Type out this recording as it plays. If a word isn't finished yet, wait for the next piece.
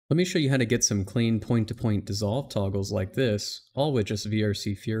Let me show you how to get some clean point-to-point dissolve toggles like this, all with just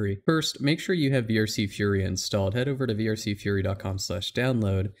VRCFury. First, make sure you have VRCFury installed. Head over to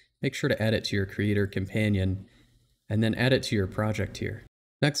vrcfury.com/download, make sure to add it to your creator companion, and then add it to your project here.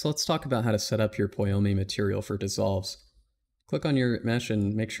 Next, let's talk about how to set up your Poiyomi material for dissolves. Click on your mesh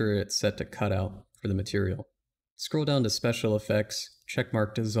and make sure it's set to cutout for the material. Scroll down to Special Effects,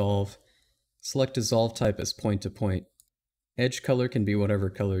 checkmark Dissolve, select Dissolve type as point-to-point. Edge color can be whatever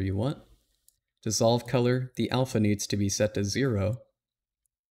color you want. Dissolve color, the alpha needs to be set to 0.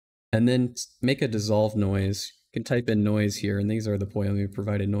 And then make a dissolve noise. You can type in noise here, and these are the Poiyomi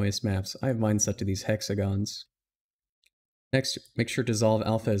provided noise maps. I have mine set to these hexagons. Next, make sure dissolve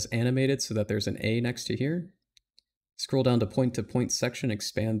alpha is animated so that there's an A next to here. Scroll down to point section,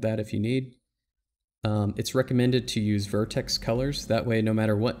 expand that if you need. It's recommended to use vertex colors. That way, no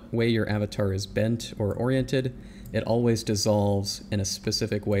matter what way your avatar is bent or oriented, it always dissolves in a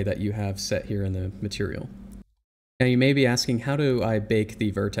specific way that you have set here in the material. Now you may be asking, how do I bake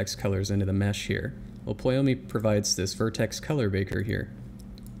the vertex colors into the mesh here? Well, Poiyomi provides this vertex color baker here.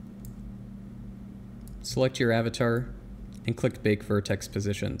 Select your avatar and click Bake Vertex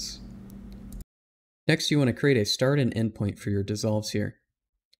Positions. Next, you want to create a start and end point for your dissolves here.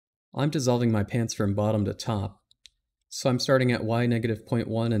 I'm dissolving my pants from bottom to top, so I'm starting at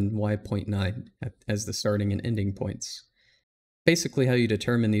y-0.1 and y-0.9 as the starting and ending points. Basically, how you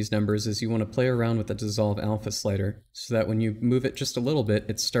determine these numbers is you want to play around with the dissolve alpha slider so that when you move it just a little bit,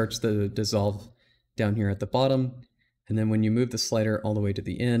 it starts the dissolve down here at the bottom, and then when you move the slider all the way to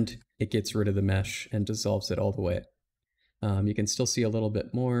the end, it gets rid of the mesh and dissolves it all the way. You can still see a little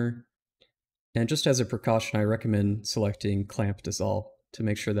bit more, and just as a precaution, I recommend selecting Clamp Dissolve to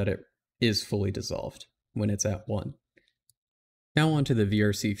make sure that it is fully dissolved when it's at 1. Now onto the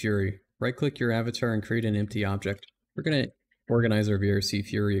VRCFury. Right-click your avatar and create an empty object. We're going to organize our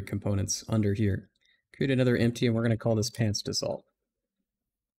VRCFury components under here. Create another empty, and we're going to call this Pants Dissolve.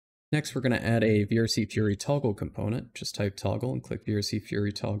 Next, we're going to add a VRCFury toggle component. Just type toggle and click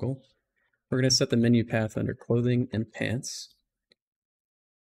VRCFury toggle. We're going to set the menu path under Clothing and Pants.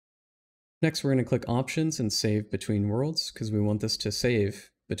 Next, we're going to click Options and Save Between Worlds, because we want this to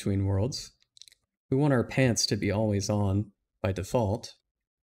save between worlds. We want our pants to be always on by default.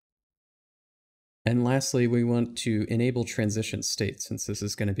 And lastly, we want to enable transition state, since this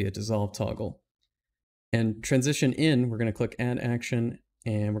is going to be a dissolve toggle. And transition in, we're going to click Add Action,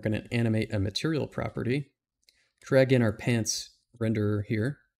 and we're going to animate a material property. Drag in our pants renderer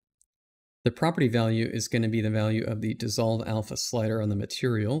here. The property value is going to be the value of the dissolve alpha slider on the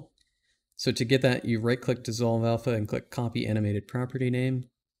material. So to get that, you right-click Dissolve Alpha and click Copy Animated Property Name,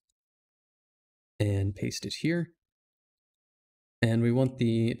 and paste it here. And we want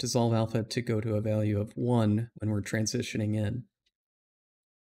the Dissolve Alpha to go to a value of 1 when we're transitioning in.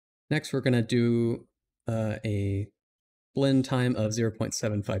 Next, we're going to do a blend time of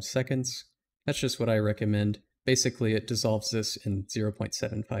 0.75 seconds. That's just what I recommend. Basically, it dissolves this in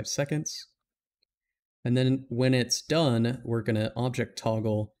 0.75 seconds. And then when it's done, we're going to object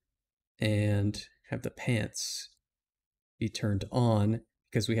toggle and have the pants be turned on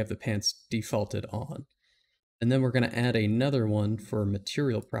because we have the pants defaulted on. And then we're going to add another one for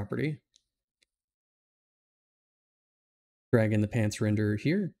material property. Drag in the pants renderer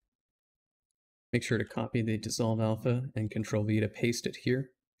here. Make sure to copy the dissolve alpha and Control V to paste it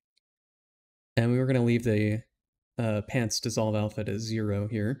here. And we were going to leave the pants dissolve alpha to 0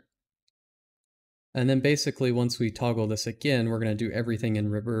 here. And then basically once we toggle this again, we're going to do everything in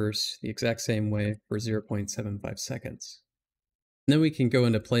reverse the exact same way for 0.75 seconds. And then we can go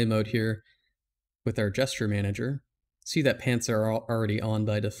into play mode here with our gesture manager. See that pants are already on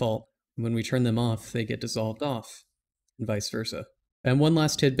by default. When we turn them off, they get dissolved off, and vice versa. And one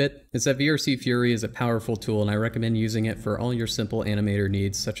last tidbit is that VRCFury is a powerful tool, and I recommend using it for all your simple animator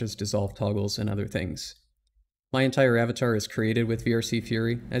needs, such as dissolve toggles and other things. My entire avatar is created with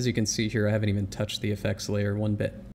VRCFury. As you can see here, I haven't even touched the effects layer one bit.